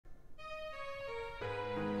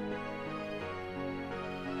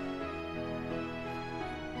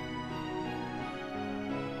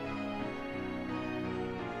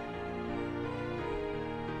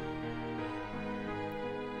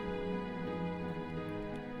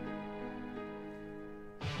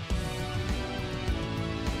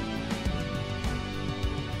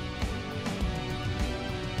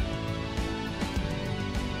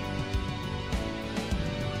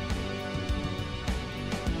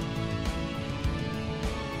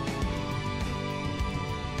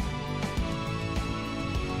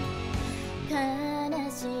悲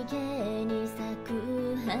しげに咲く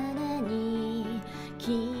花に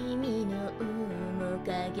君の面影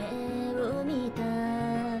を見た。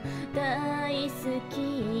大好き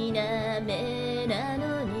な目な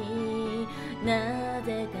のにな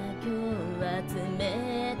ぜか今日は冷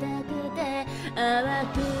たくて淡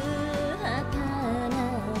く儚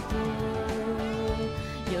く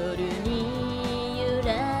夜に揺ら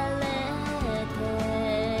れて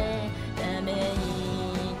ため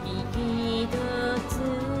息ひとつ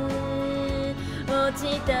落ち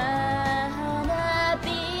た花び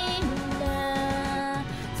ら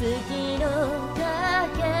月のか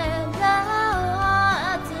けら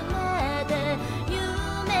を集めて夢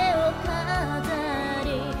を飾り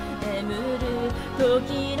眠る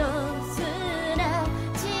時の砂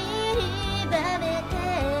散りばめて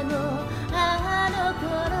もあの頃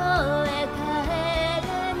へ帰れ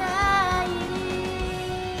ない。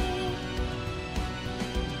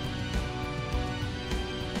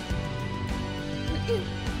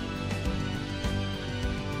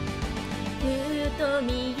ふと見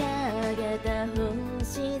上げた星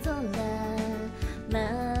空ま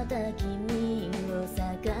た君を探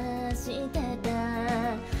してた。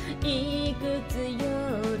いくつ夜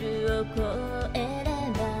を越えれ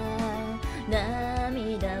ば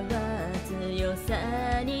涙は強さ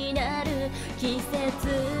になる。季節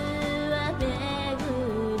は巡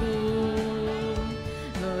り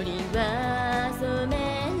森は染め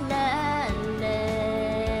られ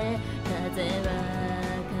風は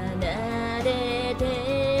奏でて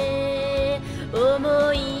思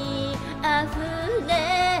いあふれ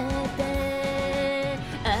て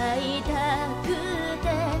会いたくて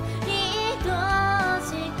愛し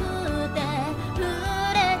くて触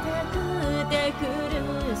れたくて苦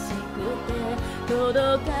しくて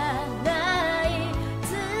届かない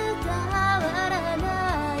伝わらな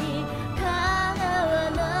い叶わ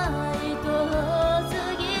ない遠す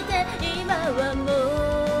ぎて今はも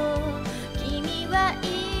う君はい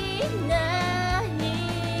ない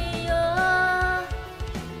よ。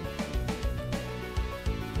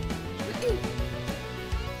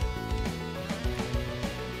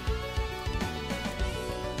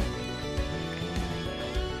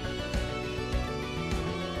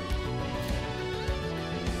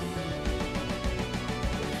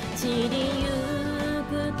散りゆ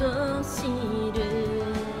くと知る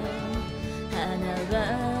花は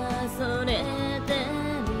それで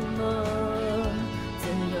も強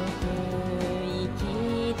く生き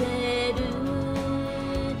てる。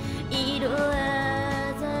色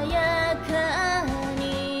鮮やかに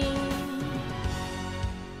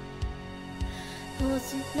星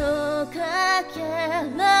のかけ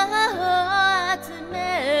らを集め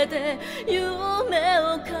て夢を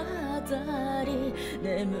飾り眠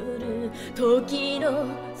る時の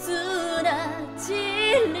砂散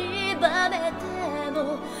りばめても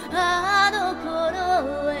あの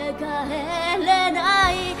頃へ帰れな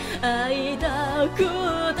い。会いたく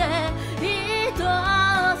て愛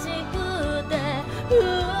しくて触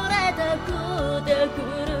れたくて苦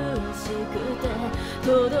しくて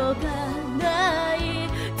届かない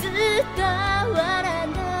伝わら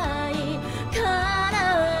ない叶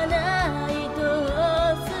わない遠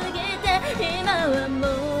すぎて今はも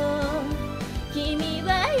う